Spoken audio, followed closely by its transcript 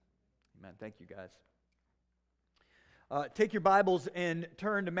Amen. Thank you, guys. Take your Bibles and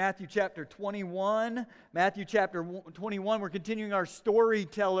turn to Matthew chapter 21. Matthew chapter 21, we're continuing our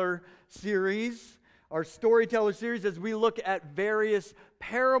storyteller series. Our storyteller series, as we look at various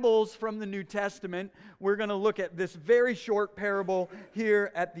parables from the New Testament. We're going to look at this very short parable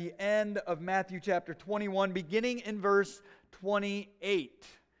here at the end of Matthew chapter 21, beginning in verse 28.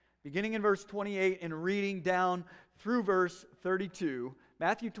 Beginning in verse 28 and reading down through verse 32.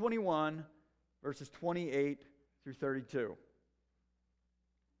 Matthew 21, verses 28 through 32.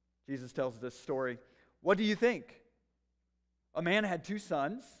 Jesus tells this story. What do you think? A man had 2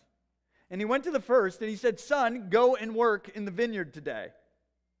 sons, and he went to the first, and he said, "Son, go and work in the vineyard today."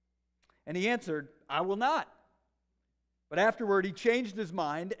 And he answered, "I will not." But afterward he changed his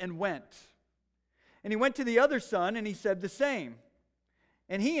mind and went. And he went to the other son, and he said the same.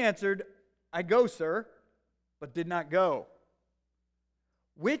 And he answered, "I go, sir," but did not go.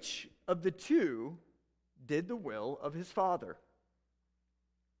 Which of the 2 did the will of his father?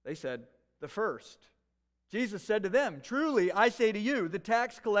 They said, "The first." Jesus said to them, "Truly, I say to you, the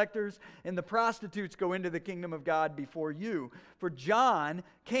tax collectors and the prostitutes go into the kingdom of God before you. For John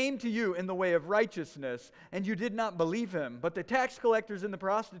came to you in the way of righteousness, and you did not believe him. But the tax collectors and the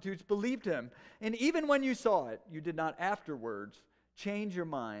prostitutes believed him. And even when you saw it, you did not afterwards change your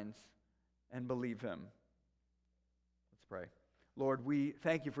minds and believe him." Let's pray. Lord, we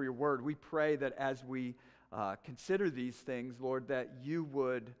thank you for your word. We pray that as we consider these things, Lord, that you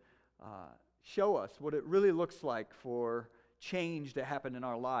would show us what it really looks like for change to happen in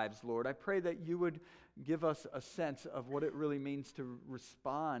our lives, Lord. I pray that you would give us a sense of what it really means to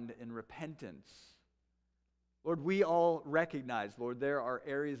respond in repentance. Lord, we all recognize, Lord, there are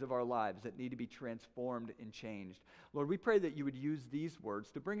areas of our lives that need to be transformed and changed. Lord, we pray that you would use these words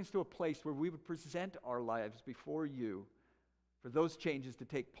to bring us to a place where we would present our lives before you for those changes to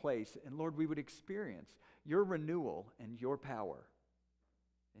take place. And Lord, we would experience your renewal and your power.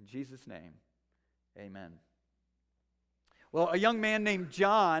 In Jesus' name, amen. Well, a young man named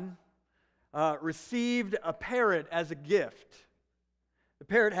John received a parrot as a gift. The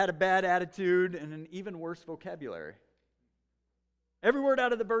parrot had a bad attitude and an even worse vocabulary. Every word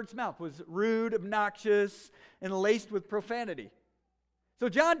out of the bird's mouth was rude, obnoxious, and laced with profanity. So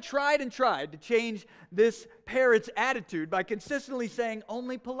John tried to change this parrot's attitude by consistently saying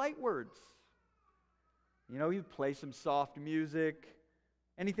only polite words. You know, he'd play some soft music,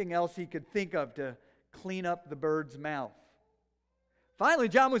 anything else he could think of to clean up the bird's mouth. Finally,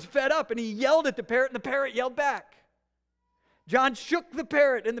 John was fed up and he yelled at the parrot, and the parrot yelled back. John shook the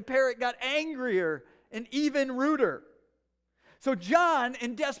parrot, and the parrot got angrier and even ruder. So John,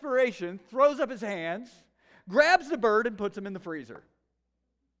 in desperation, throws up his hands, grabs the bird, and puts him in the freezer.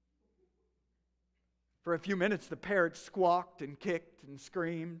 For a few minutes, the parrot squawked and kicked and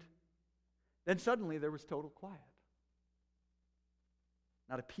screamed. Then suddenly there was total quiet.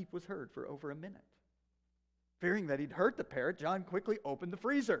 Not a peep was heard for over a minute. Fearing that he'd hurt the parrot, John quickly opened the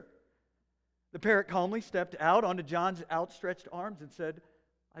freezer. The parrot calmly stepped out onto John's outstretched arms and said,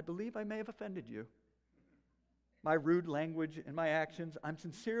 "I believe I may have offended you. My rude language and my actions, I'm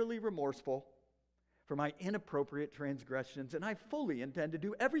sincerely remorseful for my inappropriate transgressions, and I fully intend to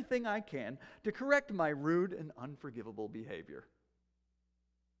do everything I can to correct my rude and unforgivable behavior."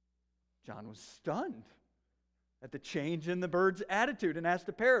 John was stunned at the change in the bird's attitude and asked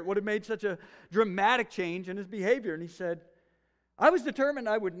the parrot what had made such a dramatic change in his behavior. And he said, "I was determined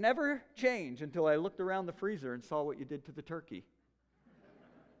I would never change until I looked around the freezer and saw what you did to the turkey."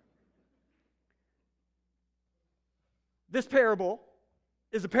 This parable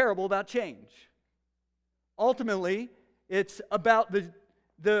is a parable about change. Ultimately, it's about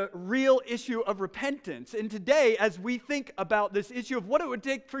the real issue of repentance. And today, as we think about this issue of what it would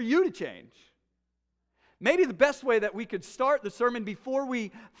take for you to change, maybe the best way that we could start the sermon before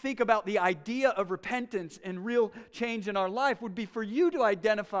we think about the idea of repentance and real change in our life would be for you to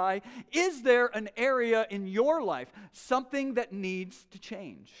identify, is there an area in your life, something that needs to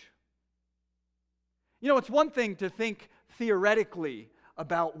change? You know, it's one thing to think theoretically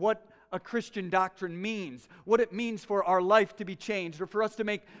about what a Christian doctrine means, what it means for our life to be changed, or for us to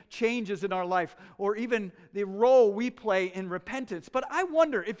make changes in our life, or even the role we play in repentance. But I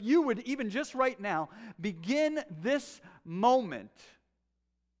wonder if you would even just right now begin this moment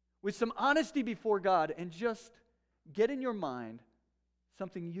with some honesty before God and just get in your mind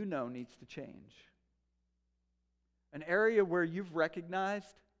something you know needs to change. An area where you've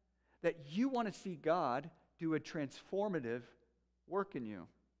recognized that you want to see God do a transformative work in you.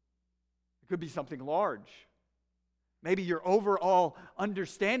 It could be something large. Maybe your overall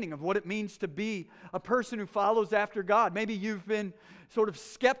understanding of what it means to be a person who follows after God. Maybe you've been sort of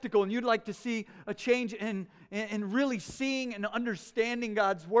skeptical and you'd like to see a change in really seeing and understanding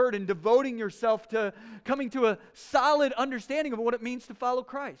God's Word and devoting yourself to coming to a solid understanding of what it means to follow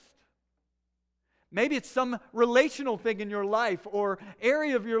Christ. Maybe it's some relational thing in your life or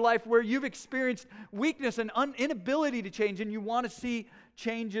area of your life where you've experienced weakness and inability to change and you want to see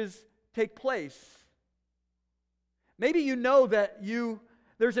changes take place. Maybe you know that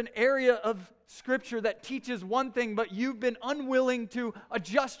there's an area of Scripture that teaches one thing, but you've been unwilling to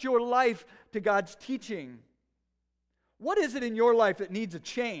adjust your life to God's teaching. What is it in your life that needs a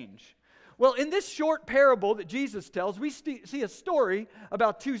change? Well, in this short parable that Jesus tells, we see a story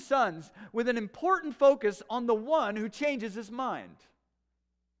about two sons with an important focus on the one who changes his mind.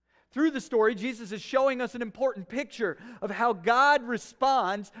 Through the story, Jesus is showing us an important picture of how God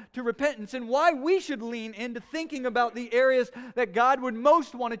responds to repentance and why we should lean into thinking about the areas that God would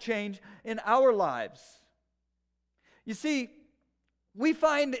most want to change in our lives. You see, we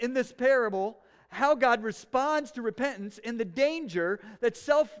find in this parable how God responds to repentance and the danger that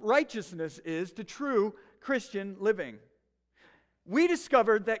self-righteousness is to true Christian living. We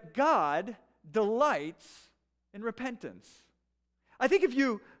discovered that God delights in repentance. I think if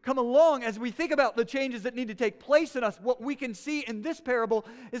you come along as we think about the changes that need to take place in us, what we can see in this parable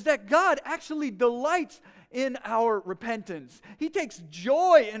is that God actually delights in our repentance. He takes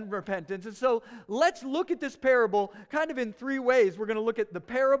joy in repentance. And so let's look at this parable kind of in three ways. We're going to look at the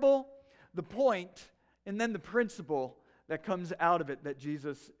parable, the point, and then the principle that comes out of it that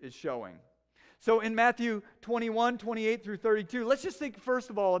Jesus is showing. So in Matthew 21, 28 through 32, let's just think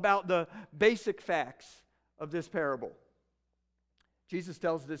first of all about the basic facts of this parable. Jesus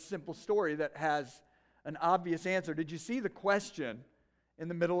tells this simple story that has an obvious answer. Did you see the question in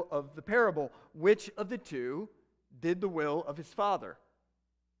the middle of the parable? Which of the two did the will of his father?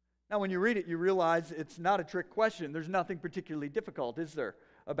 Now, when you read it, you realize it's not a trick question. There's nothing particularly difficult, is there,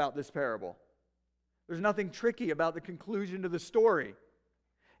 about this parable? There's nothing tricky about the conclusion to the story.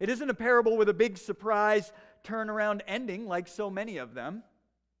 It isn't a parable with a big surprise turnaround ending like so many of them.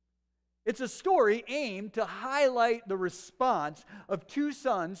 It's a story aimed to highlight the response of two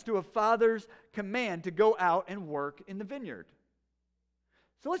sons to a father's command to go out and work in the vineyard.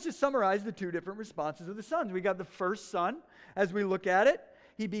 So let's just summarize the two different responses of the sons. We got the first son, as we look at it.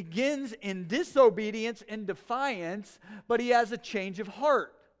 He begins in disobedience and defiance, but he has a change of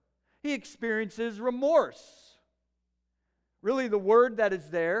heart. He experiences remorse. Really, the word that is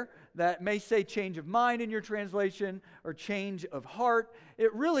there that may say change of mind in your translation or change of heart,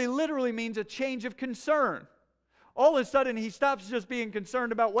 it really literally means a change of concern. All of a sudden, he stops just being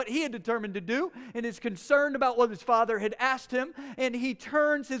concerned about what he had determined to do and is concerned about what his father had asked him, and he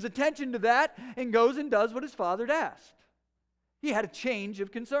turns his attention to that and goes and does what his father had asked. He had a change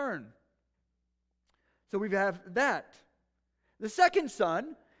of concern. So we have that. The second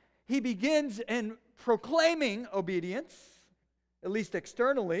son, he begins in proclaiming obedience, at least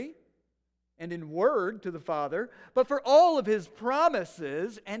externally, and in word to the Father, but for all of his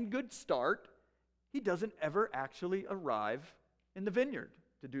promises and good start, he doesn't ever actually arrive in the vineyard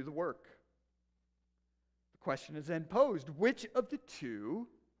to do the work. The question is then posed, which of the two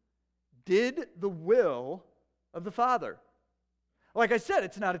did the will of the Father? Like I said,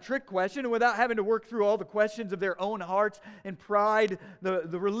 it's not a trick question, and without having to work through all the questions of their own hearts and pride,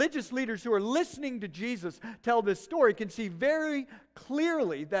 the religious leaders who are listening to Jesus tell this story can see very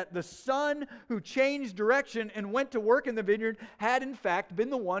clearly that the son who changed direction and went to work in the vineyard had in fact been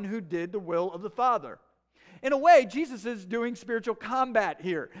the one who did the will of the Father. In a way, Jesus is doing spiritual combat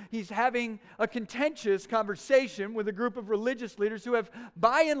here. He's having a contentious conversation with a group of religious leaders who have,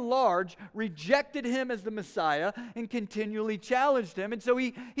 by and large, rejected him as the Messiah and continually challenged him. And so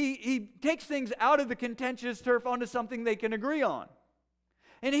he takes things out of the contentious turf onto something they can agree on.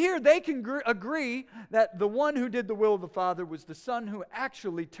 And here they can agree that the one who did the will of the Father was the Son who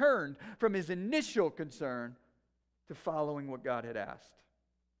actually turned from his initial concern to following what God had asked.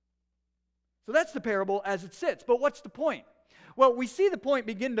 So that's the parable as it sits. But what's the point? Well, we see the point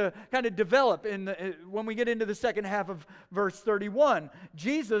begin to kind of develop when we get into the second half of verse 31.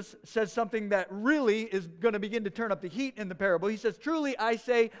 Jesus says something that really is going to begin to turn up the heat in the parable. He says, "Truly I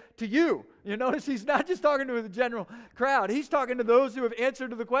say to you." You notice he's not just talking to the general crowd. He's talking to those who have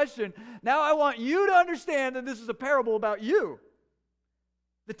answered to the question. Now I want you to understand that this is a parable about you.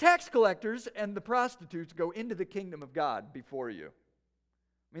 The tax collectors and the prostitutes go into the kingdom of God before you.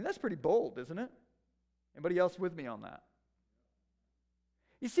 I mean, that's pretty bold, isn't it? Anybody else with me on that?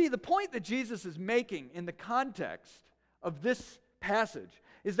 You see, the point that Jesus is making in the context of this passage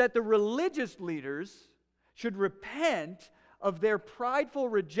is that the religious leaders should repent of their prideful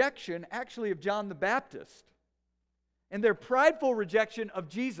rejection, actually, of John the Baptist, and their prideful rejection of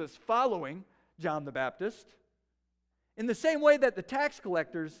Jesus following John the Baptist, in the same way that the tax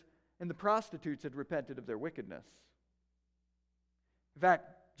collectors and the prostitutes had repented of their wickedness. In fact,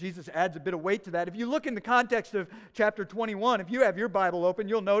 Jesus adds a bit of weight to that. If you look in the context of chapter 21, if you have your Bible open,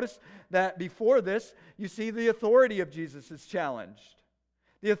 you'll notice that before this, you see the authority of Jesus is challenged.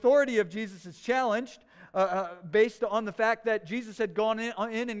 The authority of Jesus is challenged based on the fact that Jesus had gone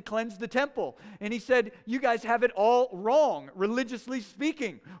in and cleansed the temple. And he said, you guys have it all wrong, religiously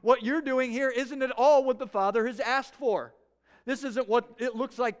speaking. What you're doing here isn't at all what the Father has asked for. This isn't what it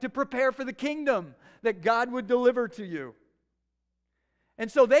looks like to prepare for the kingdom that God would deliver to you. And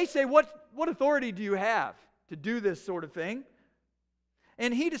so they say, what authority do you have to do this sort of thing?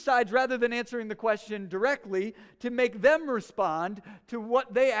 And he decides, rather than answering the question directly, to make them respond to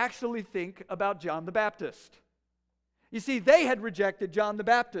what they actually think about John the Baptist. You see, they had rejected John the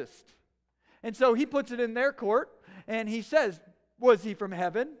Baptist. And so he puts it in their court, and he says, was he from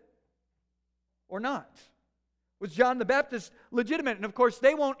heaven or not? Was John the Baptist legitimate? And of course,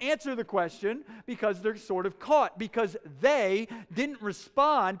 they won't answer the question because they're sort of caught, because they didn't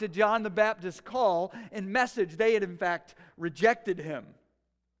respond to John the Baptist's call and message. They had, in fact, rejected him.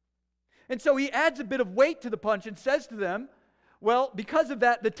 And so he adds a bit of weight to the punch and says to them, well, because of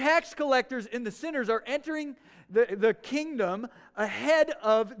that, the tax collectors and the sinners are entering the kingdom ahead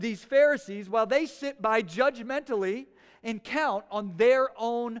of these Pharisees while they sit by judgmentally and count on their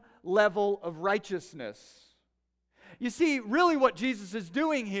own level of righteousness. You see, really what Jesus is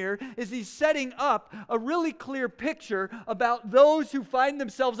doing here is he's setting up a really clear picture about those who find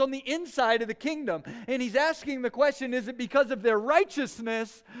themselves on the inside of the kingdom. And he's asking the question, is it because of their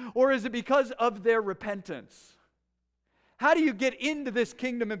righteousness or is it because of their repentance? How do you get into this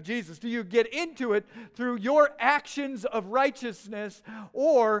kingdom of Jesus? Do you get into it through your actions of righteousness,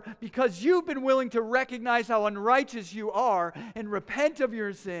 or because you've been willing to recognize how unrighteous you are and repent of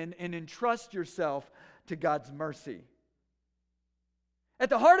your sin and entrust yourself to God's mercy? At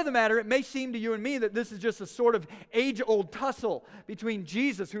the heart of the matter, it may seem to you and me that this is just a sort of age-old tussle between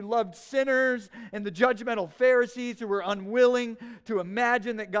Jesus, who loved sinners, and the judgmental Pharisees, who were unwilling to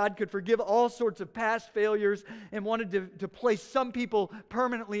imagine that God could forgive all sorts of past failures and wanted to place some people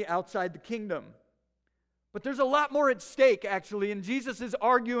permanently outside the kingdom. But there's a lot more at stake, actually, and Jesus is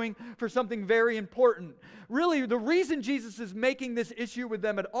arguing for something very important. Really, the reason Jesus is making this issue with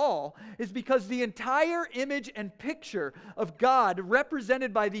them at all is because the entire image and picture of God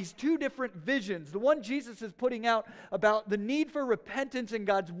represented by these two different visions, the one Jesus is putting out about the need for repentance and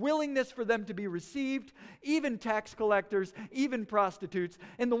God's willingness for them to be received, even tax collectors, even prostitutes,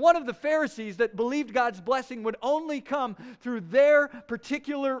 and the one of the Pharisees that believed God's blessing would only come through their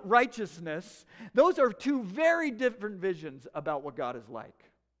particular righteousness, those are two very different visions about what God is like,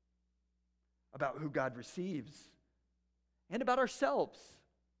 about who God receives, and about ourselves,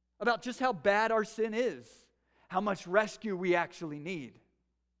 about just how bad our sin is, how much rescue we actually need.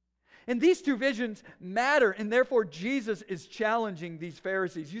 And these two visions matter, and therefore Jesus is challenging these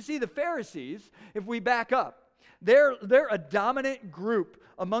Pharisees. You see, the Pharisees, if we back up, they're a dominant group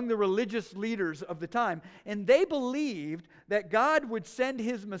among the religious leaders of the time, and they believed that God would send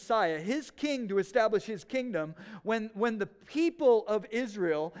his Messiah, his king, to establish his kingdom when the people of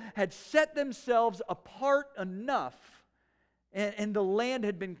Israel had set themselves apart enough and the land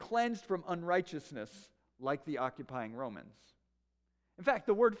had been cleansed from unrighteousness like the occupying Romans. In fact,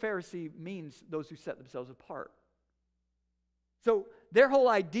 the word Pharisee means those who set themselves apart. So their whole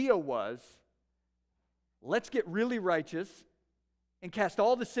idea was, let's get really righteous and cast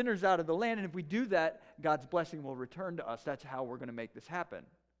all the sinners out of the land, and if we do that, God's blessing will return to us. That's how we're going to make this happen.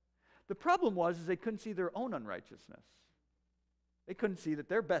 The problem was they couldn't see their own unrighteousness. They couldn't see that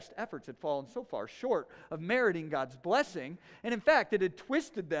their best efforts had fallen so far short of meriting God's blessing, and in fact, it had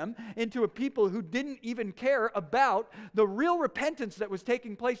twisted them into a people who didn't even care about the real repentance that was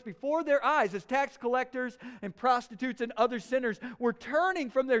taking place before their eyes as tax collectors and prostitutes and other sinners were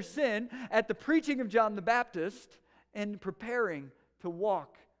turning from their sin at the preaching of John the Baptist and preparing to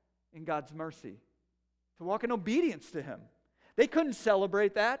walk in God's mercy, to walk in obedience to him. They couldn't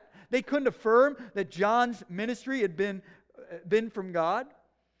celebrate that. They couldn't affirm that John's ministry had been from God.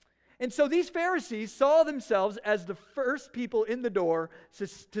 And so these Pharisees saw themselves as the first people in the door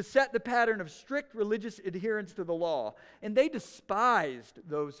to set the pattern of strict religious adherence to the law. And they despised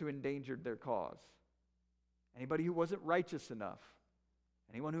those who endangered their cause. Anybody who wasn't righteous enough.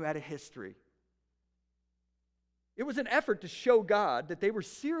 Anyone who had a history. It was an effort to show God that they were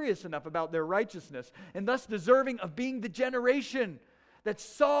serious enough about their righteousness and thus deserving of being the generation that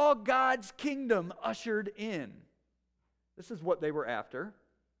saw God's kingdom ushered in. This is what they were after.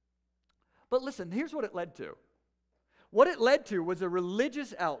 But listen, here's what it led to. What it led to was a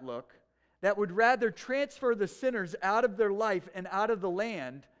religious outlook that would rather transfer the sinners out of their life and out of the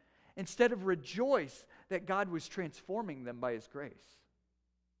land instead of rejoice that God was transforming them by His grace.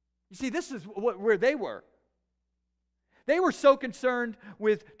 You see, this is where they were. They were so concerned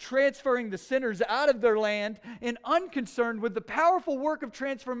with transferring the sinners out of their land and unconcerned with the powerful work of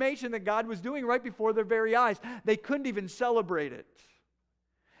transformation that God was doing right before their very eyes. They couldn't even celebrate it.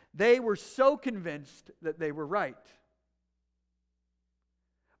 They were so convinced that they were right.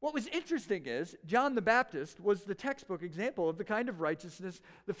 What was interesting is John the Baptist was the textbook example of the kind of righteousness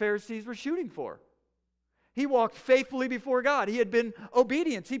the Pharisees were shooting for. He walked faithfully before God. He had been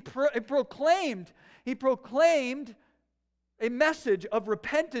obedient. He proclaimed a message of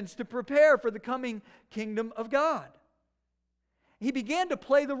repentance to prepare for the coming kingdom of God. He began to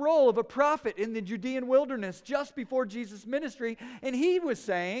play the role of a prophet in the Judean wilderness just before Jesus' ministry, and he was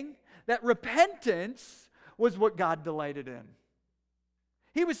saying that repentance was what God delighted in.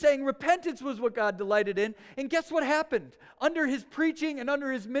 He was saying repentance was what God delighted in. And guess what happened? Under his preaching and under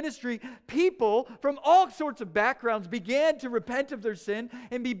his ministry, people from all sorts of backgrounds began to repent of their sin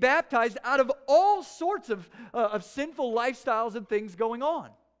and be baptized out of all sorts of sinful lifestyles and things going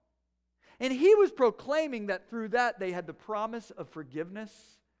on. And he was proclaiming that through that they had the promise of forgiveness,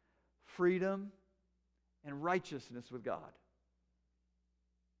 freedom, and righteousness with God.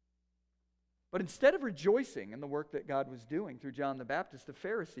 But instead of rejoicing in the work that God was doing through John the Baptist, the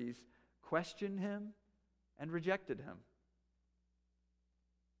Pharisees questioned him and rejected him.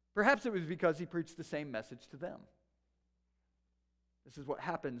 Perhaps it was because he preached the same message to them. This is what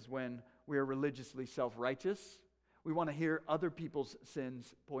happens when we are religiously self-righteous. We want to hear other people's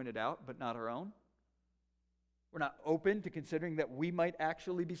sins pointed out, but not our own. We're not open to considering that we might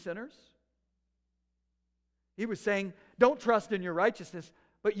actually be sinners. He was saying, don't trust in your righteousness,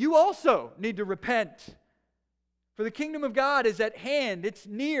 but you also need to repent. For the kingdom of God is at hand, it's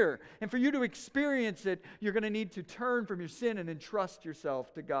near. And for you to experience it, you're going to need to turn from your sin and entrust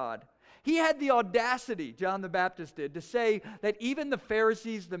yourself to God. He had the audacity, John the Baptist did, to say that even the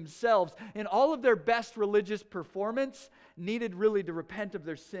Pharisees themselves, in all of their best religious performance, needed really to repent of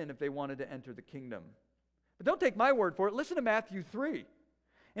their sin if they wanted to enter the kingdom. But don't take my word for it. Listen to Matthew 3.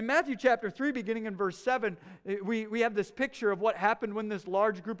 In Matthew chapter 3, beginning in verse 7, we have this picture of what happened when this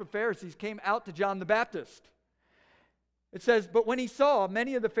large group of Pharisees came out to John the Baptist. It says, but when he saw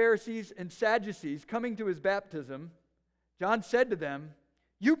many of the Pharisees and Sadducees coming to his baptism, John said to them,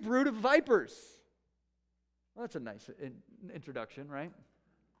 you brood of vipers. Well, that's a nice introduction, right?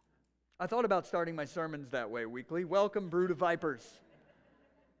 I thought about starting my sermons that way weekly. Welcome, brood of vipers.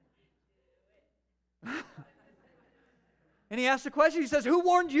 And he asks the question, he says, who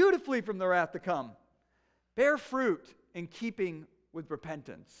warned you to flee from the wrath to come? Bear fruit in keeping with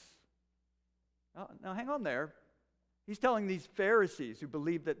repentance. Now hang on there. He's telling these Pharisees who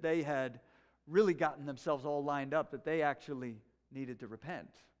believed that they had really gotten themselves all lined up, that they actually needed to repent.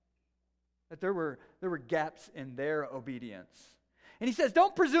 That there were gaps in their obedience. And he says,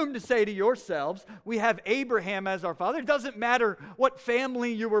 don't presume to say to yourselves, we have Abraham as our father. It doesn't matter what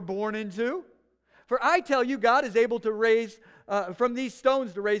family you were born into. For I tell you, God is able to raise from these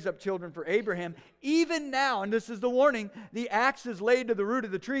stones to raise up children for Abraham. Even now, and this is the warning, the axe is laid to the root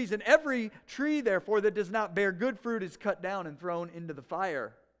of the trees, and every tree, therefore, that does not bear good fruit is cut down and thrown into the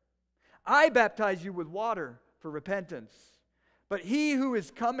fire. I baptize you with water for repentance. But he who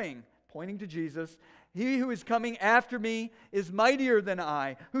is coming, pointing to Jesus, he who is coming after me is mightier than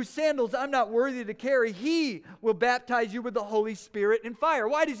I, whose sandals I'm not worthy to carry. He will baptize you with the Holy Spirit and fire.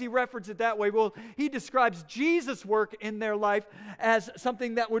 Why does he reference it that way? Well, he describes Jesus' work in their life as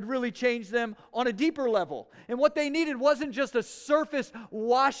something that would really change them on a deeper level. And what they needed wasn't just a surface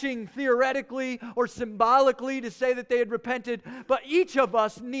washing theoretically or symbolically to say that they had repented, but each of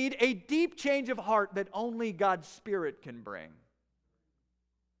us need a deep change of heart that only God's Spirit can bring.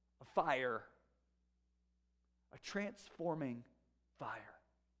 A fire. A transforming fire.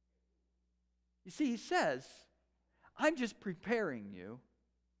 You see, he says, I'm just preparing you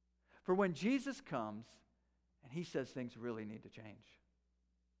for when Jesus comes and he says things really need to change.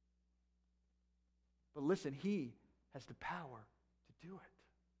 But listen, he has the power to do it.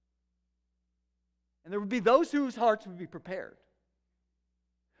 And there would be those whose hearts would be prepared,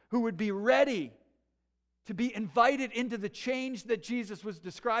 who would be ready to be invited into the change that Jesus was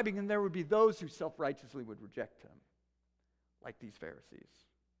describing, and there would be those who self-righteously would reject him, like these Pharisees.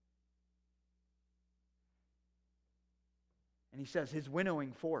 And he says his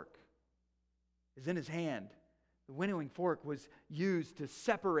winnowing fork is in his hand. The winnowing fork was used to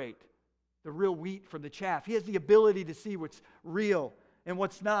separate the real wheat from the chaff. He has the ability to see what's real and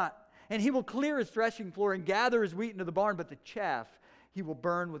what's not. And he will clear his threshing floor and gather his wheat into the barn, but the chaff he will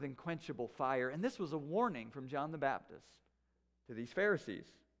burn with unquenchable fire. And this was a warning from John the Baptist to these Pharisees.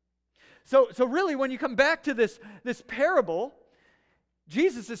 So really, when you come back to this parable,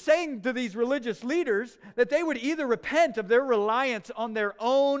 Jesus is saying to these religious leaders that they would either repent of their reliance on their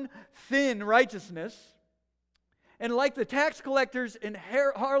own thin righteousness, and like the tax collectors and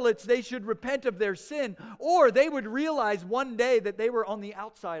harlots, they should repent of their sin, or they would realize one day that they were on the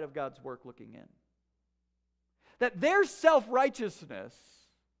outside of God's work looking in. That their self-righteousness,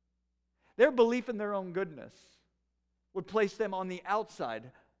 their belief in their own goodness, would place them on the outside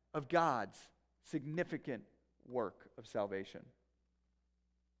of God's significant work of salvation.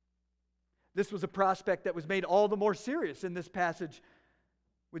 This was a prospect that was made all the more serious in this passage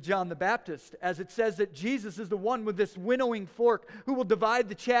with John the Baptist, as it says that Jesus is the one with this winnowing fork who will divide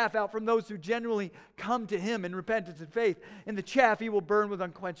the chaff out from those who genuinely come to him in repentance and faith. And the chaff he will burn with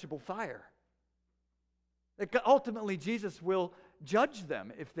unquenchable fire. That ultimately Jesus will judge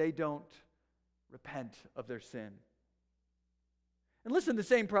them if they don't repent of their sin. And listen, the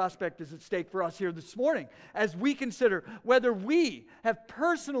same prospect is at stake for us here this morning as we consider whether we have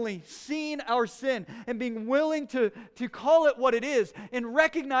personally seen our sin and being willing to call it what it is and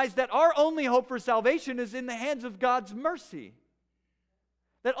recognize that our only hope for salvation is in the hands of God's mercy.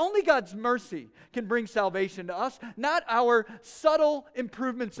 That only God's mercy can bring salvation to us, not our subtle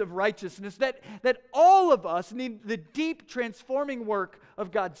improvements of righteousness. That all of us need the deep transforming work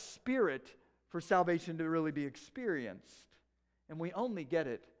of God's Spirit for salvation to really be experienced. And we only get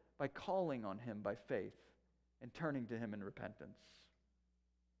it by calling on him by faith and turning to him in repentance.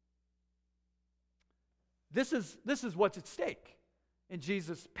 This is what's at stake in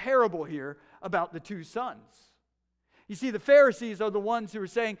Jesus' parable here about the two sons. You see, the Pharisees are the ones who are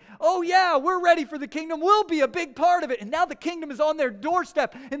saying, oh yeah, we're ready for the kingdom. We'll be a big part of it. And now the kingdom is on their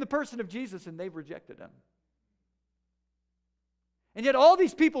doorstep in the person of Jesus, and they've rejected him. And yet all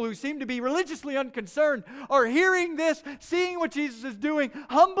these people who seem to be religiously unconcerned are hearing this, seeing what Jesus is doing,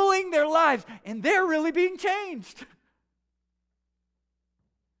 humbling their lives, and they're really being changed.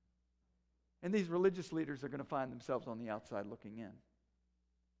 And these religious leaders are going to find themselves on the outside looking in.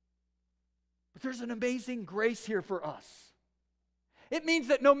 But there's an amazing grace here for us. It means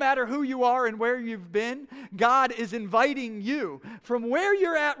that no matter who you are and where you've been, God is inviting you from where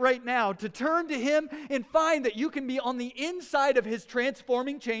you're at right now to turn to him and find that you can be on the inside of his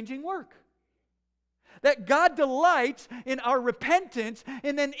transforming, changing work. That God delights in our repentance,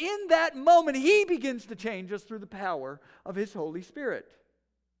 and then in that moment, he begins to change us through the power of his Holy Spirit.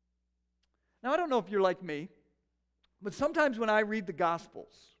 Now, I don't know if you're like me, but sometimes when I read the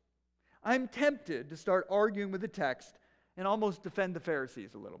Gospels, I'm tempted to start arguing with the text and almost defend the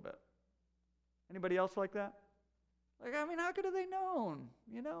Pharisees a little bit. Anybody else like that? Like, I mean, how could have they known?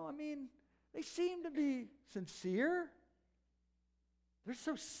 You know, I mean, they seem to be sincere. They're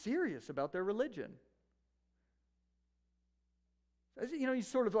so serious about their religion. You know, he's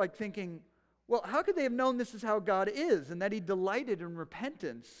sort of like thinking, well, how could they have known this is how God is and that he delighted in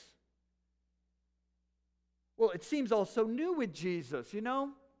repentance? Well, it seems all so new with Jesus, you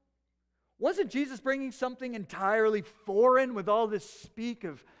know? Wasn't Jesus bringing something entirely foreign with all this speak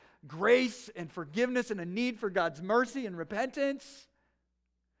of grace and forgiveness and a need for God's mercy and repentance?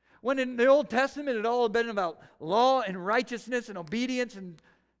 When in the Old Testament it all had been about law and righteousness and obedience and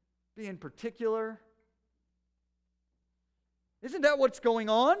being particular. Isn't that what's going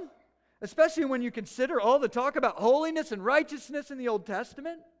on? Especially when you consider all the talk about holiness and righteousness in the Old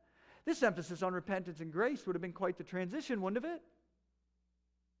Testament. This emphasis on repentance and grace would have been quite the transition, wouldn't it?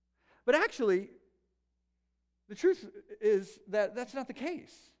 But actually, the truth is that that's not the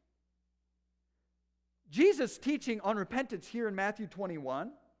case. Jesus' teaching on repentance here in Matthew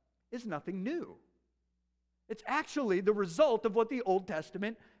 21 is nothing new. It's actually the result of what the Old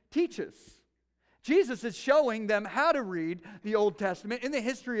Testament teaches. Jesus is showing them how to read the Old Testament in the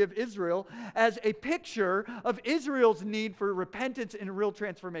history of Israel as a picture of Israel's need for repentance and real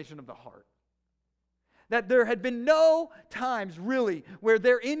transformation of the heart. That there had been no times really where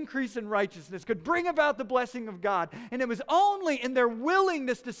their increase in righteousness could bring about the blessing of God. And it was only in their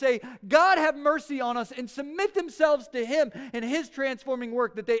willingness to say, God have mercy on us, and submit themselves to him and his transforming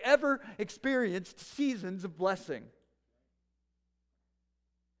work that they ever experienced seasons of blessing.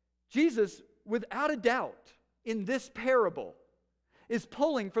 Jesus, without a doubt, in this parable, is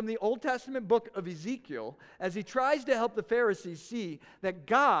pulling from the Old Testament book of Ezekiel as he tries to help the Pharisees see that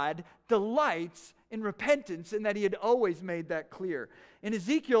God delights in repentance and that he had always made that clear. In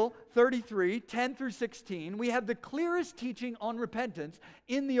Ezekiel 33, 10 through 16, we have the clearest teaching on repentance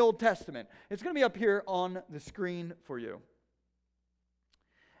in the Old Testament. It's going to be up here on the screen for you.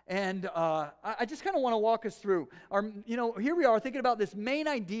 And I just kind of want to walk us through. Here we are thinking about this main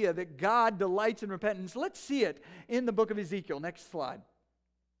idea that God delights in repentance. Let's see it in the book of Ezekiel. Next slide.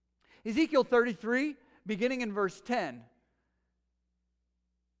 Ezekiel 33, beginning in verse 10.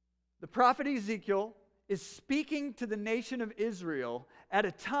 The prophet Ezekiel is speaking to the nation of Israel at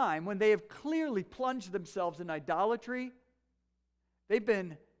a time when they have clearly plunged themselves in idolatry. They've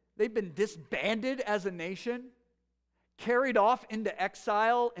been disbanded as a nation, carried off into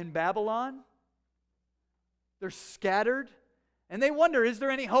exile in Babylon. They're scattered, and they wonder, is there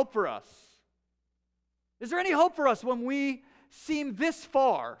any hope for us? Is there any hope for us when we seem this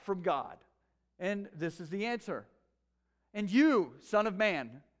far from God? And this is the answer. And you, son of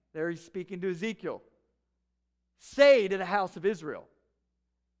man, there he's speaking to Ezekiel, say to the house of Israel,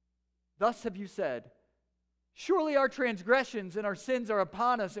 thus have you said, surely our transgressions and our sins are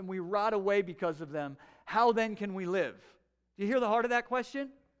upon us, and we rot away because of them. How then can we live? Do you hear the heart of that question?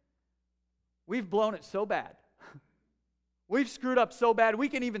 We've blown it so bad. We've screwed up so bad. We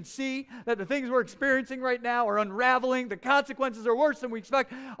can even see that the things we're experiencing right now are unraveling. The consequences are worse than we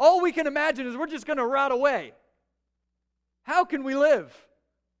expect. All we can imagine is we're just going to rot away. How can we live?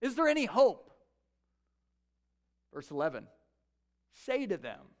 Is there any hope? Verse 11, say to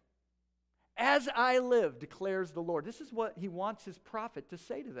them, as I live, declares the Lord. This is what he wants his prophet to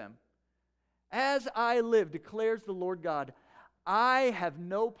say to them. As I live, declares the Lord God, I have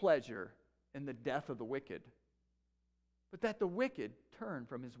no pleasure in the death of the wicked, but that the wicked turn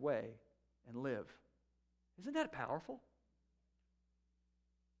from his way and live. Isn't that powerful?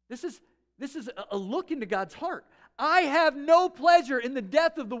 This is a look into God's heart. I have no pleasure in the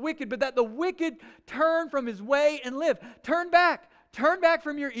death of the wicked, but that the wicked turn from his way and live. Turn back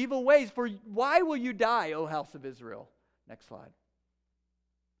from your evil ways, for why will you die, O house of Israel? Next slide.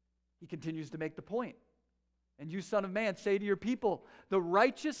 He continues to make the point. And you, son of man, say to your people, the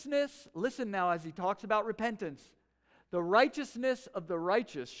righteousness, listen now as he talks about repentance, the righteousness of the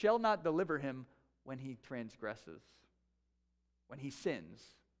righteous shall not deliver him when he transgresses, when he sins,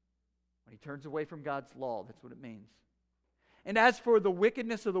 when he turns away from God's law. That's what it means. And as for the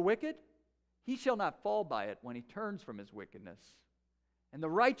wickedness of the wicked, he shall not fall by it when he turns from his wickedness. And the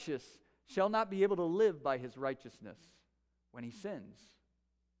righteous shall not be able to live by his righteousness when he sins.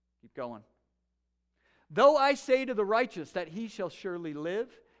 Keep going. Though I say to the righteous that he shall surely live,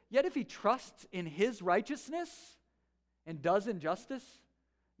 yet if he trusts in his righteousness and does injustice,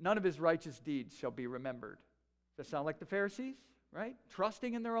 none of his righteous deeds shall be remembered. Does that sound like the Pharisees, right?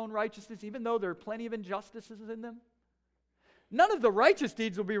 Trusting in their own righteousness, even though there are plenty of injustices in them. None of the righteous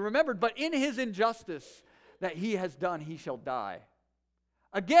deeds will be remembered, but in his injustice that he has done, he shall die.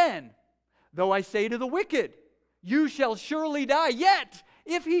 Again, though I say to the wicked, you shall surely die, yet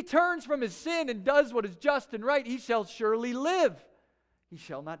if he turns from his sin and does what is just and right, he shall surely live. He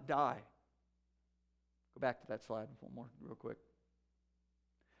shall not die. Go back to that slide one more real quick.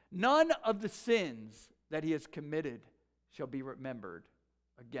 None of the sins that he has committed shall be remembered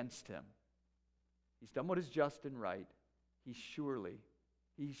against him. He's done what is just and right. He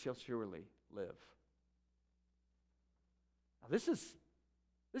shall surely live. Now this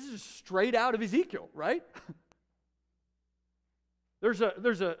is straight out of Ezekiel, right? There's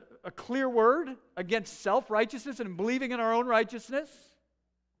a clear word against self-righteousness and believing in our own righteousness.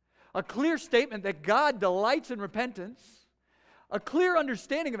 A clear statement that God delights in repentance. A clear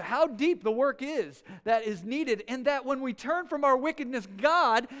understanding of how deep the work is that is needed, and that when we turn from our wickedness,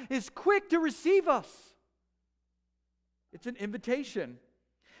 God is quick to receive us. It's an invitation.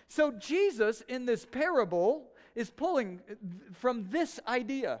 So Jesus, in this parable, is pulling from this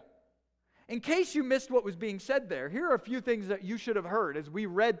idea. In case you missed what was being said there, here are a few things that you should have heard as we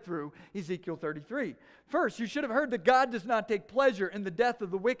read through Ezekiel 33. First, you should have heard that God does not take pleasure in the death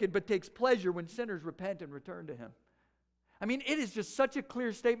of the wicked, but takes pleasure when sinners repent and return to him. I mean, it is just such a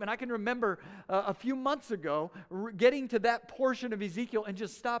clear statement. I can remember a few months ago getting to that portion of Ezekiel and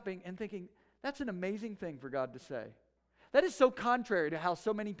just stopping and thinking, that's an amazing thing for God to say. That is so contrary to how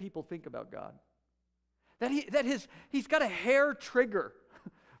so many people think about God. He's got a hair trigger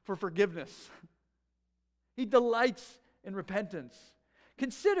for forgiveness. He delights in repentance.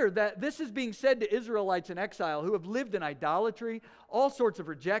 Consider that this is being said to Israelites in exile who have lived in idolatry, all sorts of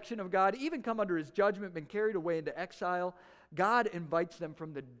rejection of God, even come under his judgment, been carried away into exile. God invites them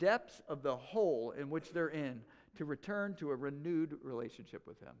from the depths of the hole in which they're in to return to a renewed relationship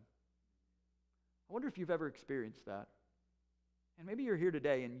with Him. I wonder if you've ever experienced that. And maybe you're here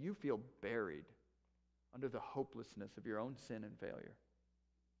today and you feel buried under the hopelessness of your own sin and failure.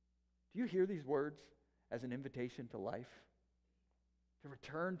 Do you hear these words as an invitation to life? To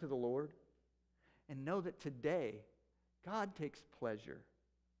return to the Lord? And know that today, God takes pleasure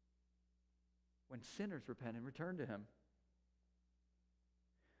when sinners repent and return to Him.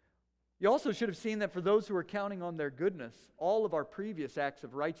 You also should have seen that for those who are counting on their goodness, all of our previous acts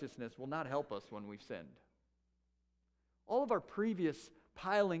of righteousness will not help us when we've sinned. All of our previous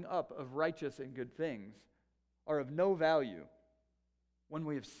piling up of righteous and good things are of no value when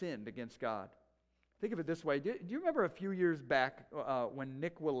we have sinned against God. Think of it this way. Do you remember a few years back when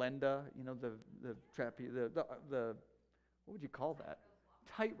Nick Wallenda, what would you call that?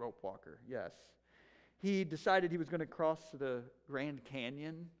 Tightrope walker, yes. He decided he was going to cross the Grand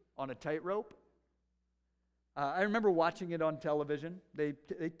Canyon on a tightrope. I remember watching it on television. They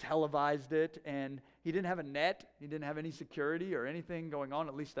televised it, and he didn't have a net. He didn't have any security or anything going on,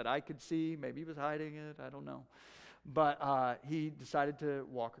 at least that I could see. Maybe he was hiding it. I don't know. But he decided to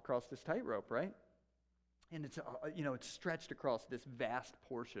walk across this tightrope, right? And it's stretched across this vast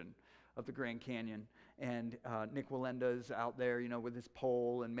portion of the Grand Canyon. And Nick Wallenda is out there, with his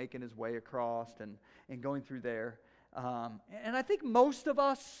pole and making his way across and going through there. And I think most of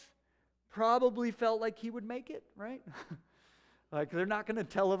us probably felt like he would make it, right? Like they're not going to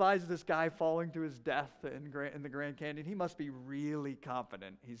televise this guy falling to his death in the Grand Canyon. He must be really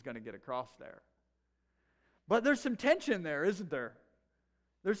confident he's going to get across there. But there's some tension there, isn't there?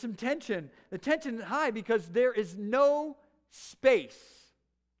 There's some tension. The tension is high because there is no space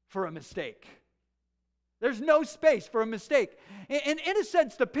for a mistake. There's no space for a mistake. And in a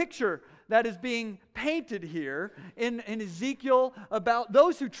sense, the picture that is being painted here in Ezekiel about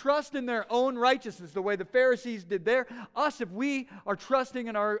those who trust in their own righteousness, the way the Pharisees did there, us, if we are trusting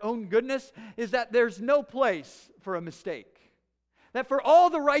in our own goodness, is that there's no place for a mistake. That for all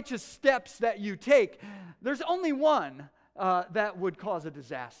the righteous steps that you take, there's only one that would cause a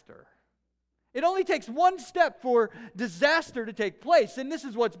disaster. It only takes one step for disaster to take place. And this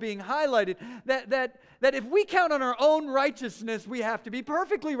is what's being highlighted, that if we count on our own righteousness, we have to be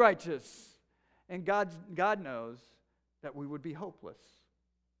perfectly righteous. And God knows that we would be hopeless.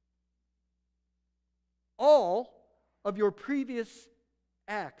 All of your previous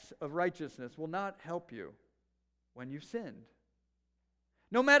acts of righteousness will not help you when you've sinned.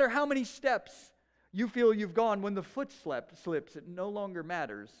 No matter how many steps you feel you've gone, when the foot slips, it no longer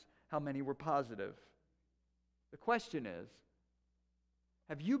matters how many were positive. The question is,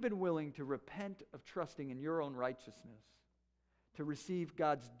 have you been willing to repent of trusting in your own righteousness to receive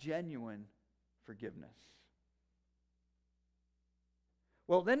God's genuine forgiveness?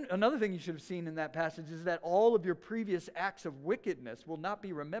 Well, then another thing you should have seen in that passage is that all of your previous acts of wickedness will not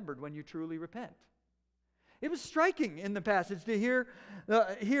be remembered when you truly repent. It was striking in the passage to hear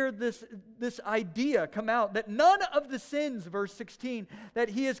this idea come out that none of the sins, verse 16, that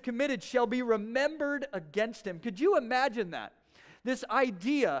he has committed shall be remembered against him. Could you imagine that? This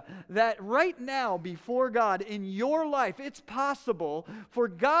idea that right now before God in your life, it's possible for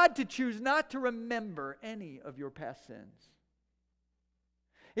God to choose not to remember any of your past sins.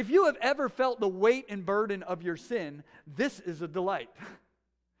 If you have ever felt the weight and burden of your sin, this is a delight.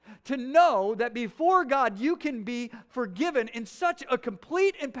 To know that before God you can be forgiven in such a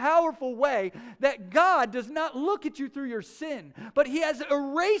complete and powerful way that God does not look at you through your sin, but He has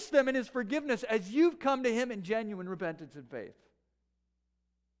erased them in His forgiveness as you've come to Him in genuine repentance and faith.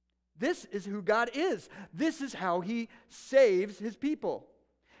 This is who God is. This is how He saves His people.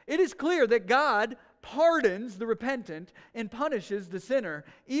 It is clear that God pardons the repentant and punishes the sinner,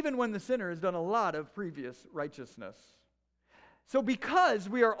 even when the sinner has done a lot of previous righteousness. So because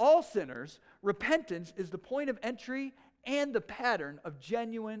we are all sinners, repentance is the point of entry and the pattern of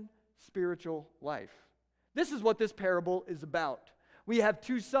genuine spiritual life. This is what this parable is about. We have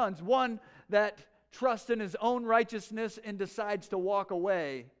two sons, one that trusts in his own righteousness and decides to walk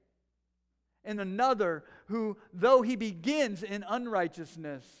away, and another who, though he begins in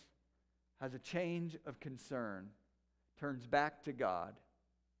unrighteousness, has a change of concern, turns back to God,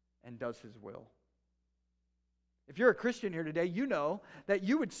 and does His will. If you're a Christian here today, you know that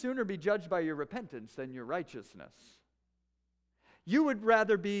you would sooner be judged by your repentance than your righteousness. You would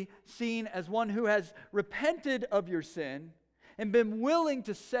rather be seen as one who has repented of your sin and been willing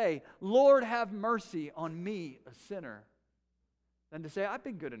to say, Lord, have mercy on me, a sinner, than to say, I've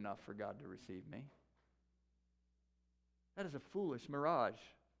been good enough for God to receive me. That is a foolish mirage.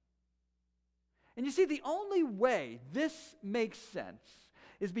 And you see, the only way this makes sense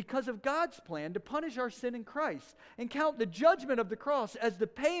is because of God's plan to punish our sin in Christ and count the judgment of the cross as the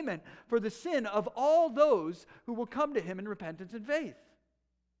payment for the sin of all those who will come to Him in repentance and faith.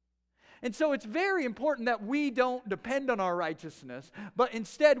 And so it's very important that we don't depend on our righteousness, but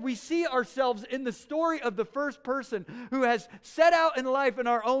instead we see ourselves in the story of the first person who has set out in life in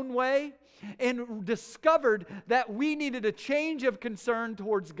our own way and discovered that we needed a change of concern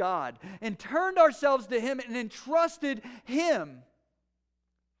towards God and turned ourselves to Him and entrusted Him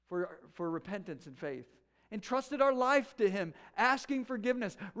for repentance and faith. Entrusted our life to Him, asking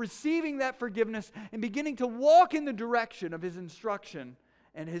forgiveness, receiving that forgiveness, and beginning to walk in the direction of His instruction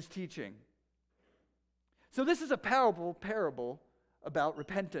and His teaching. So this is a powerful parable about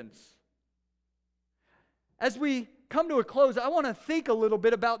repentance. As we come to a close, I want to think a little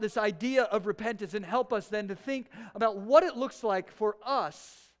bit about this idea of repentance and help us then to think about what it looks like for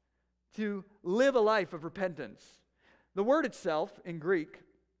us to live a life of repentance. The word itself in Greek,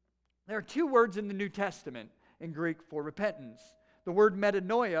 there are two words in the New Testament in Greek for repentance. The word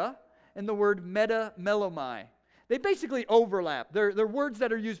metanoia and the word metamelomai. They basically overlap. They're words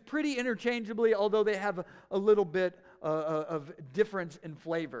that are used pretty interchangeably, although they have a little bit of difference in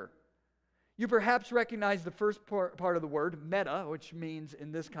flavor. You perhaps recognize the first part of the word, meta, which means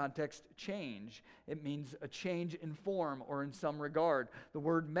in this context, change. It means a change in form or in some regard. The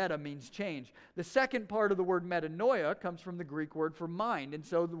word meta means change. The second part of the word metanoia comes from the Greek word for mind. And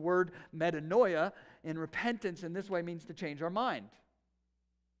so the word metanoia in repentance in this way means to change our mind.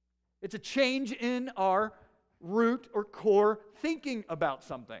 It's a change in our root or core thinking about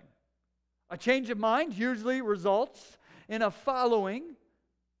something. A change of mind usually results in a following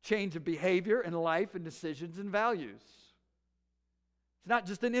change of behavior and life and decisions and values. It's not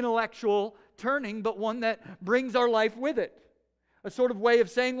just an intellectual turning, but one that brings our life with it. A sort of way of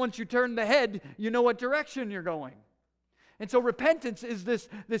saying once you turn the head, you know what direction you're going. And so repentance is this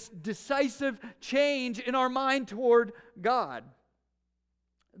decisive change in our mind toward God.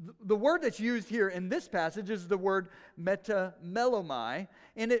 The word that's used here in this passage is the word metamelomai,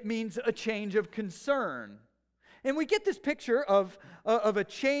 and it means a change of concern. And we get this picture of a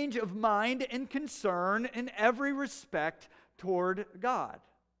change of mind and concern in every respect toward God.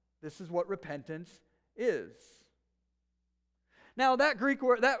 This is what repentance is. Now, those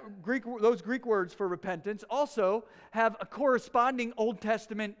Greek words for repentance also have a corresponding Old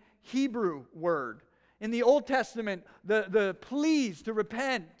Testament Hebrew word. In the Old Testament, the pleas to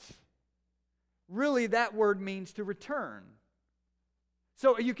repent, really that word means to return.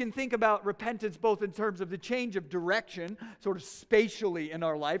 So you can think about repentance both in terms of the change of direction, sort of spatially in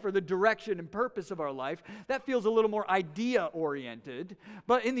our life, or the direction and purpose of our life. That feels a little more idea-oriented.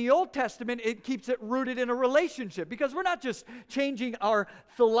 But in the Old Testament, it keeps it rooted in a relationship, because we're not just changing our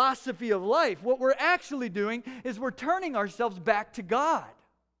philosophy of life. What we're actually doing is we're turning ourselves back to God.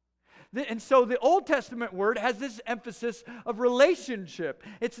 And so the Old Testament word has this emphasis of relationship.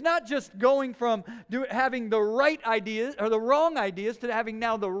 It's not just going from having the right ideas or the wrong ideas to having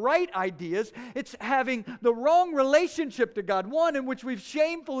now the right ideas. It's having the wrong relationship to God, one in which we've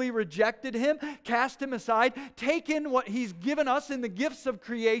shamefully rejected Him, cast Him aside, taken what He's given us in the gifts of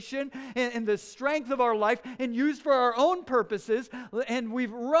creation and the strength of our life and used for our own purposes, and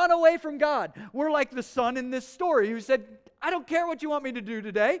we've run away from God. We're like the son in this story who said, I don't care what you want me to do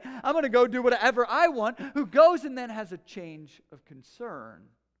today. I'm going to go do whatever I want, who goes and then has a change of concern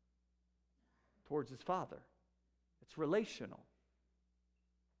towards his father. It's relational.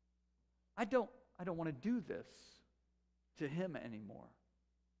 I don't want to do this to him anymore.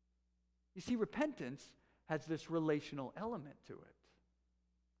 You see, repentance has this relational element to it.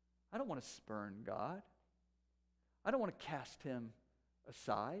 I don't want to spurn God. I don't want to cast Him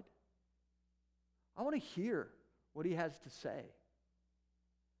aside. I want to hear what He has to say.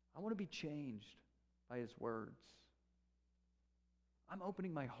 I want to be changed by His words. I'm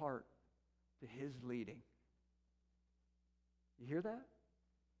opening my heart to His leading. You hear that?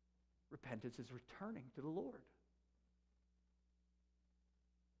 Repentance is returning to the Lord.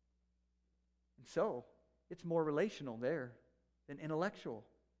 And so, it's more relational there than intellectual.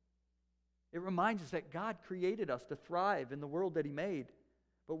 It reminds us that God created us to thrive in the world that He made.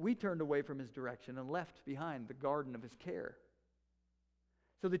 But we turned away from His direction and left behind the garden of His care.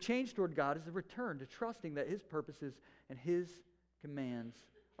 So the change toward God is a return to trusting that His purposes and His commands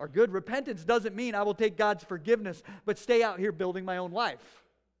are good. Repentance doesn't mean I will take God's forgiveness but stay out here building my own life.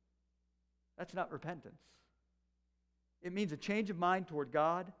 That's not repentance. It means a change of mind toward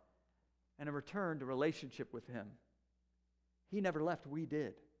God and a return to relationship with Him. He never left, we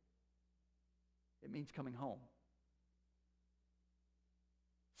did. It means coming home.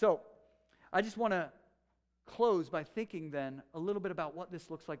 So, I just want to close by thinking then a little bit about what this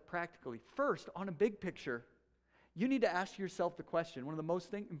looks like practically. First, on a big picture, you need to ask yourself the question. One of the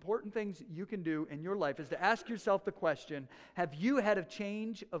most important things you can do in your life is to ask yourself the question, have you had a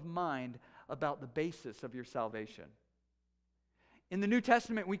change of mind about the basis of your salvation? In the New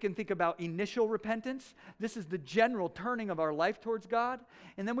Testament, we can think about initial repentance. This is the general turning of our life towards God.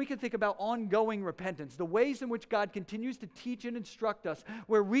 And then we can think about ongoing repentance, the ways in which God continues to teach and instruct us,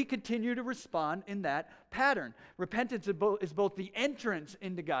 where we continue to respond in that pattern. Repentance is both the entrance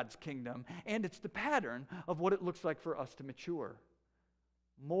into God's kingdom, and it's the pattern of what it looks like for us to mature.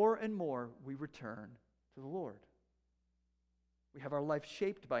 More and more, we return to the Lord. We have our life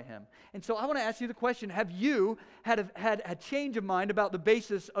shaped by Him. And so I want to ask you the question, have you had a change of mind about the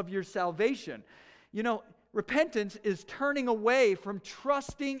basis of your salvation? You know, repentance is turning away from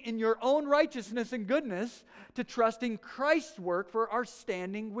trusting in your own righteousness and goodness to trusting Christ's work for our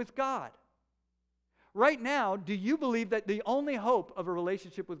standing with God. Right now, do you believe that the only hope of a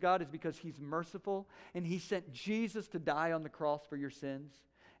relationship with God is because He's merciful and He sent Jesus to die on the cross for your sins?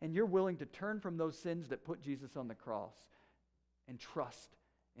 And you're willing to turn from those sins that put Jesus on the cross and trust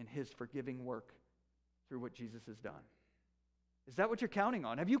in His forgiving work through what Jesus has done? Is that what you're counting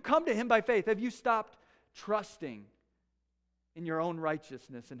on? Have you come to Him by faith? Have you stopped trusting in your own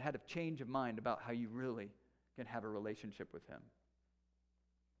righteousness and had a change of mind about how you really can have a relationship with Him?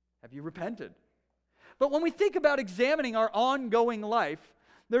 Have you repented? But when we think about examining our ongoing life,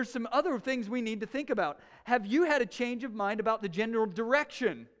 there's some other things we need to think about. Have you had a change of mind about the general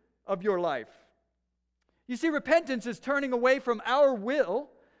direction of your life? You see, repentance is turning away our will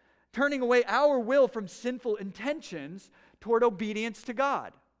from sinful intentions toward obedience to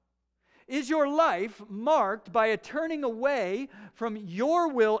God. Is your life marked by a turning away from your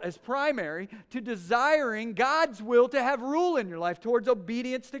will as primary to desiring God's will to have rule in your life towards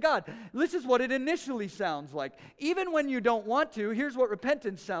obedience to God? This is what it initially sounds like. Even when you don't want to, here's what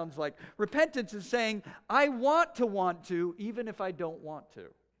repentance sounds like. Repentance is saying, I want to, even if I don't want to.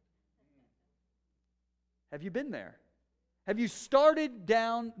 Have you been there? Have you started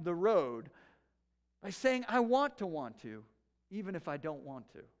down the road by saying, I want to, even if I don't want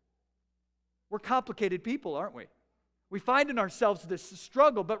to? We're complicated people, aren't we? We find in ourselves this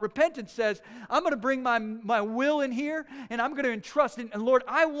struggle, but repentance says, I'm going to bring my will in here, and I'm going to entrust in, and Lord,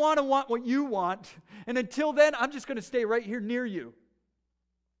 I want what you want, and until then, I'm just going to stay right here near you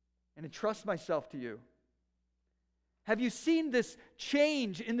and entrust myself to you. Have you seen this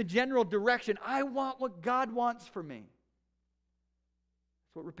change in the general direction? I want what God wants for me.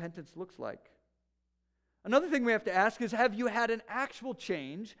 That's what repentance looks like. Another thing we have to ask is, have you had an actual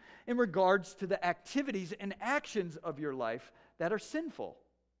change in regards to the activities and actions of your life that are sinful?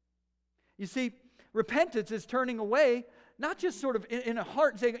 You see, repentance is turning away, not just sort of in a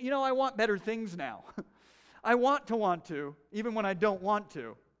heart saying, I want better things now. I want to, even when I don't want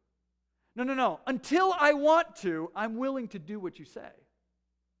to. No. Until I want to, I'm willing to do what you say.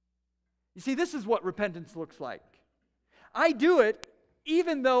 You see, this is what repentance looks like. I do it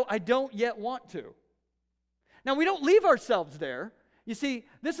even though I don't yet want to. Now, we don't leave ourselves there. You see,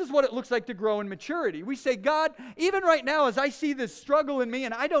 this is what it looks like to grow in maturity. We say, God, even right now as I see this struggle in me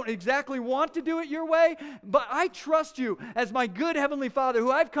and I don't exactly want to do it your way, but I trust you as my good Heavenly Father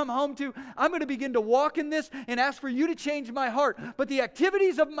who I've come home to. I'm going to begin to walk in this and ask for you to change my heart. But the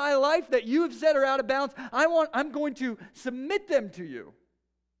activities of my life that you have said are out of bounds, I'm going to submit them to you.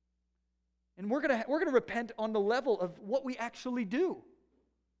 And we're going to repent on the level of what we actually do,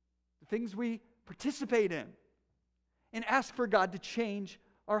 the things we participate in, and ask for God to change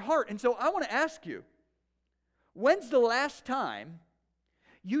our heart. And so I want to ask you, when's the last time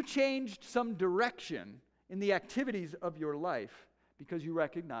you changed some direction in the activities of your life because you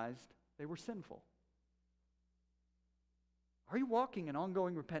recognized they were sinful? Are you walking in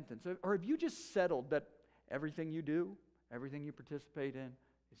ongoing repentance? Or have you just settled that everything you do, everything you participate in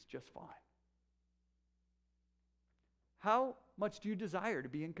is just fine? How much do you desire to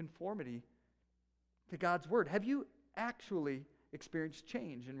be in conformity to God's Word? Have you actually experienced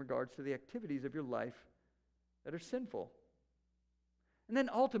change in regards to the activities of your life that are sinful? And then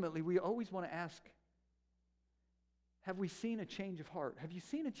ultimately, we always want to ask, have we seen a change of heart? Have you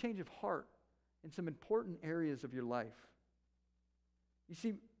seen a change of heart in some important areas of your life? You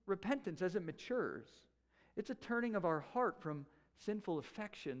see, repentance, as it matures, it's a turning of our heart from sinful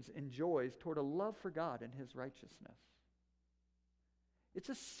affections and joys toward a love for God and His righteousness. It's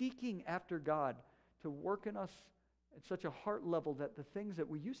a seeking after God to work in us at such a heart level that the things that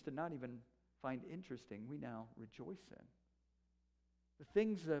we used to not even find interesting, we now rejoice in. The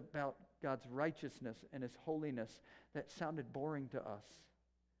things about God's righteousness and His holiness that sounded boring to us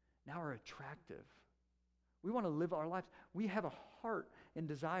now are attractive. We want to live our lives. We have a heart and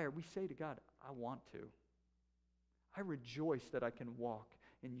desire. We say to God, I want to. I rejoice that I can walk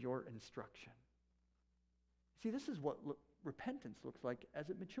in your instruction. See, this is what repentance looks like as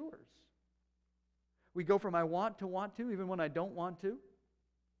it matures. We go from I want to, even when I don't want to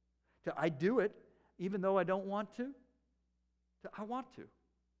I do it, even though I don't want to I want to.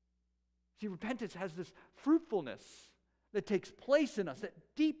 See, repentance has this fruitfulness that takes place in us, that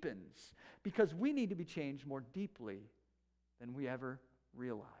deepens, because we need to be changed more deeply than we ever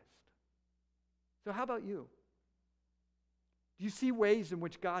realized. So how about you? Do you see ways in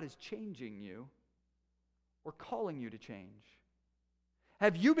which God is changing you or calling you to change?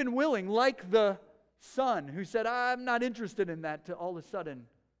 Have you been willing, like the son who said, I'm not interested in that, to all of a sudden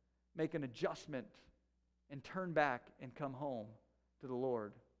make an adjustment and turn back and come home to the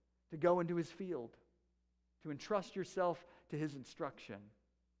Lord, to go into His field, to entrust yourself to His instruction?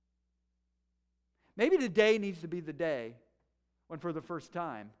 Maybe today needs to be the day when for the first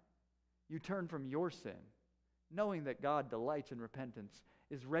time you turn from your sin, knowing that God delights in repentance,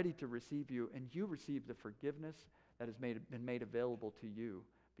 is ready to receive you, and you receive the forgiveness that has been made available to you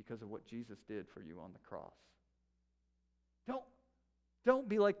because of what Jesus did for you on the cross. Don't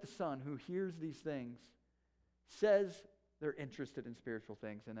be like the son who hears these things, says they're interested in spiritual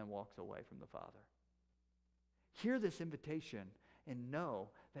things, and then walks away from the Father. Hear this invitation and know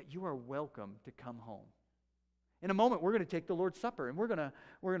that you are welcome to come home. In a moment, we're going to take the Lord's Supper, and we're going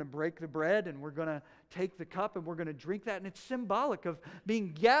to break the bread, and we're going to take the cup, and we're going to drink that, and it's symbolic of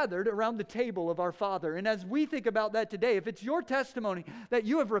being gathered around the table of our Father. And as we think about that today, if it's your testimony that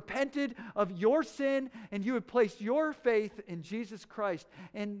you have repented of your sin and you have placed your faith in Jesus Christ,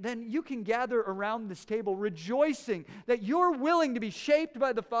 and then you can gather around this table rejoicing that you're willing to be shaped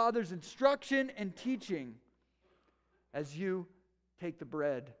by the Father's instruction and teaching as you take the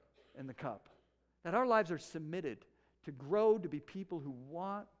bread and the cup. That our lives are submitted to grow to be people who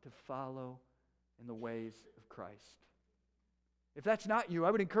want to follow in the ways of Christ. If that's not you,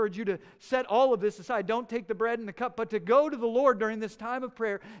 I would encourage you to set all of this aside. Don't take the bread and the cup, but to go to the Lord during this time of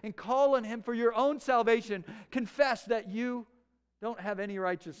prayer and call on Him for your own salvation. Confess that you don't have any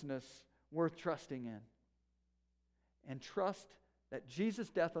righteousness worth trusting in. And trust that Jesus'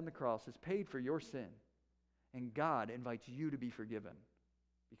 death on the cross has paid for your sin. And God invites you to be forgiven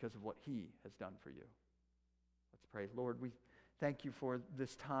because of what He has done for you. Let's pray. Lord, we thank you for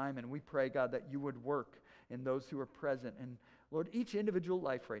this time, and we pray, God, that you would work in those who are present. And Lord, each individual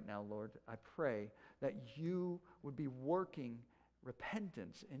life right now, Lord, I pray that you would be working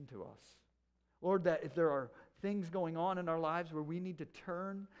repentance into us. Lord, that if there are things going on in our lives where we need to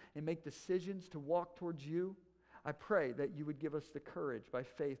turn and make decisions to walk towards you, I pray that you would give us the courage by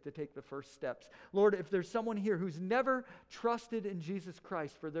faith to take the first steps. Lord, if there's someone here who's never trusted in Jesus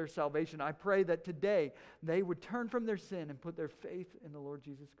Christ for their salvation, I pray that today they would turn from their sin and put their faith in the Lord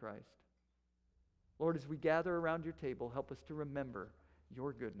Jesus Christ. Lord, as we gather around your table, help us to remember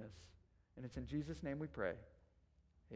your goodness. And it's in Jesus' name we pray.